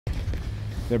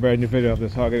a brand new video of the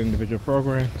target individual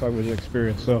program, target individual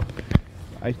experience. So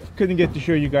I couldn't get to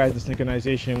show you guys the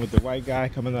synchronization with the white guy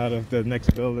coming out of the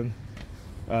next building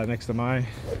next to mine,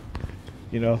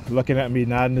 you know, looking at me,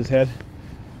 nodding his head.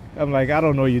 I'm like, I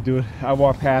don't know you, dude. I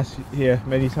walk past here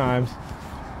many times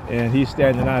and he's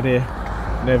standing out here,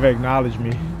 never acknowledged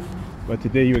me, but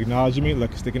today you acknowledged me.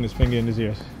 Look, sticking his finger in his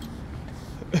ears.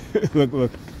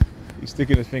 look, he's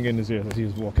sticking his finger in his ears as he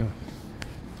was walking.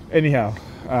 Anyhow,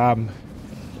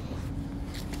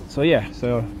 so yeah,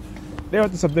 so they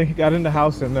went to something, got in the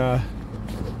house and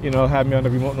you know, had me on the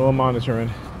remote monitoring,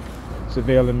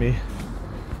 surveilling me.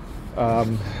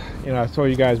 You know, I told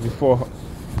you guys before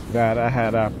that I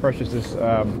had purchased this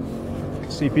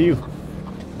CPU,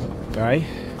 right?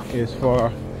 It's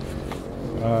for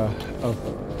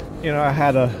you know, I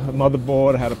had a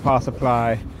motherboard, I had a power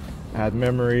supply, I had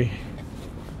memory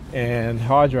and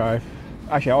hard drive.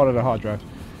 Actually, I ordered a hard drive,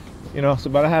 you know, so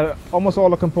but I had almost all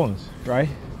the components, right,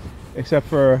 except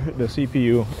for the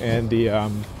CPU and the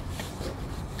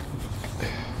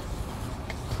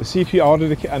CPU. I ordered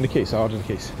the case. I ordered the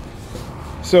case.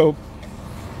 So,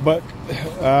 but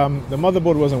the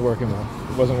motherboard wasn't working well.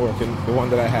 It wasn't working, the one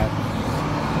that I had.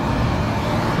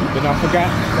 Then I forgot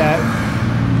that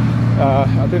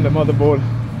I think the motherboard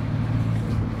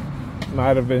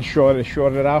might have been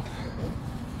shorted out.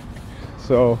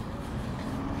 So,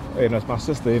 you know, it's my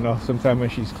sister, you know, sometimes when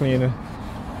she's cleaning,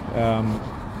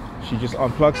 she just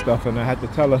unplugs stuff, and I had to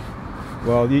tell her,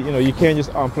 well, you know, you can't just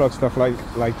unplug stuff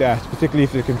like that, particularly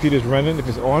if the computer's running, if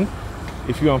it's on.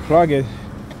 If you unplug it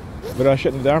without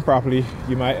shutting it down properly,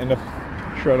 you might end up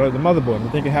shorting out the motherboard. I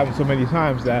think it happened so many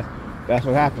times that that's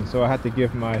what happened. So I had to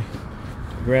give my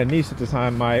grandniece at the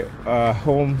time my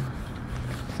home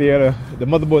theater, the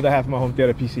motherboard that I have for my home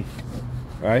theater PC.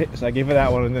 Right? So I gave her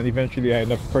that one, and then eventually I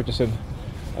ended up purchasing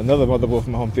another motherboard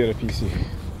for my home theater PC.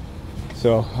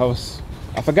 So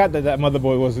I forgot that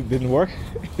motherboard didn't work.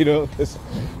 You know,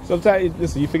 sometimes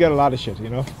listen, you forget a lot of shit. You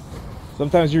know,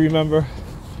 sometimes you remember,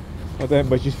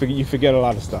 but you forget a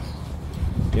lot of stuff.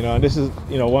 You know, and this is,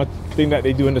 you know, one thing that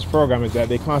they do in this program is that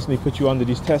they constantly put you under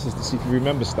these tests to see if you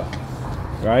remember stuff,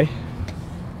 right?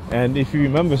 And if you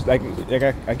remember, like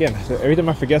again, so every time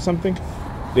I forget something,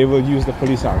 they will use the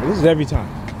police siren. This is every time,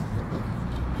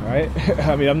 right?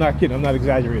 I mean, I'm not kidding. I'm not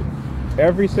exaggerating.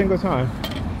 Every single time,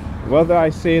 whether I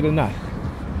say it or not.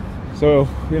 So,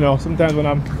 you know, sometimes when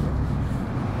I'm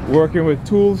working with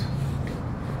tools,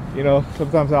 you know,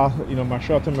 sometimes my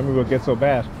short-term memory will get so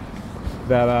bad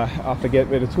that I'll forget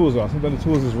where the tools are. Sometimes the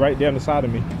tools is right there on the side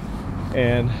of me,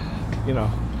 and, you know,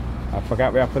 I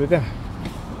forgot where I put it down.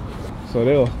 So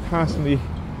they'll constantly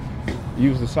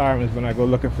use the sirens when I go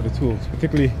looking for the tools,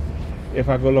 particularly if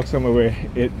I go look somewhere where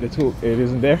it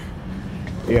isn't there.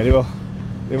 Yeah,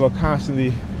 they will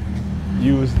constantly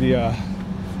use the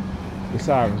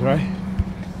sirens, right?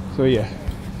 So yeah,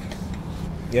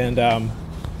 and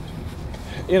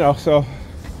you know, so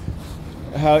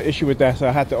I had an issue with that, so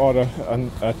I had to order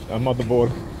a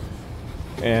motherboard,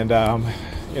 and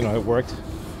you know, it worked,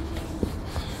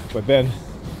 but then,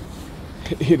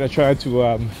 you know, tried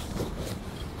to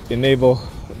enable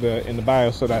in the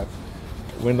BIOS so that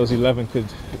Windows 11 could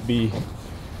be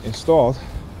installed,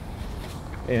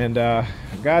 and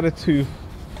got it to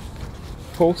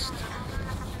post,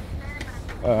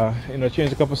 you know,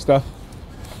 change a couple stuff,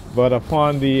 but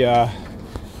upon the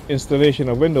installation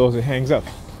of Windows, it hangs up.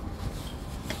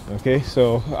 Okay,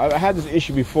 so I had this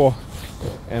issue before,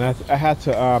 and I had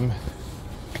to I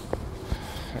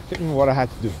can't remember what I had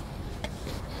to do,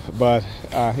 but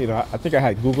you know, I think I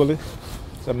had Googled it,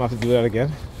 so I'm gonna have to do that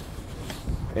again.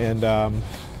 And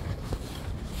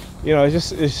you know,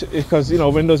 it's because, you know,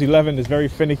 Windows 11 is very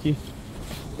finicky.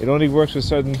 It only works with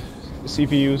certain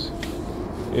CPUs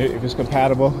if it's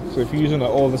compatible. So if you're using an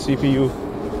older CPU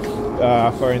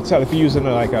for Intel, if you're using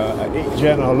like a 8th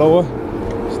gen or lower,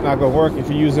 it's not going to work. If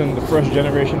you're using the first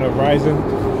generation of Ryzen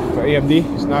for AMD,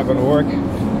 it's not going to work.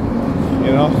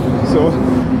 You know, so,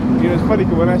 you know, it's funny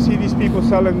because when I see these people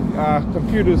selling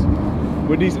computers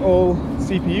with these old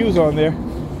CPUs on there,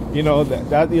 you know,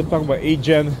 that you're talking about 8th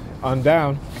gen on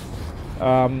down,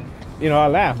 you know, I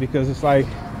laugh because it's like,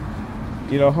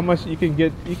 you know, how much you can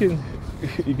get.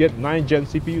 You get 9th gen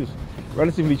CPUs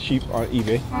relatively cheap on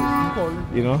eBay,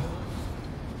 you know,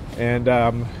 and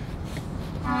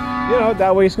you know,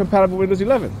 that way it's compatible with Windows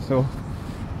 11. So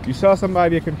you sell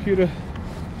somebody a computer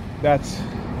that's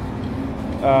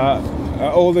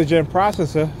an older gen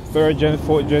processor, 3rd gen,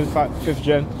 4th gen, 5th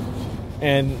gen,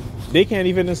 and they can't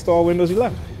even install Windows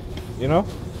 11, you know.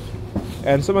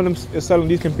 And some of them are selling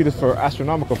these computers for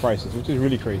astronomical prices, which is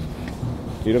really crazy.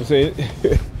 You know what I'm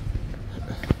saying?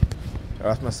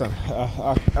 That's my son.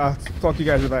 I'll talk to you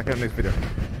guys back in the next video.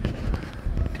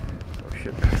 Oh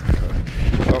shit.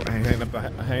 Oh, I hanged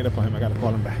up on him. I gotta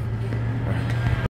call him back.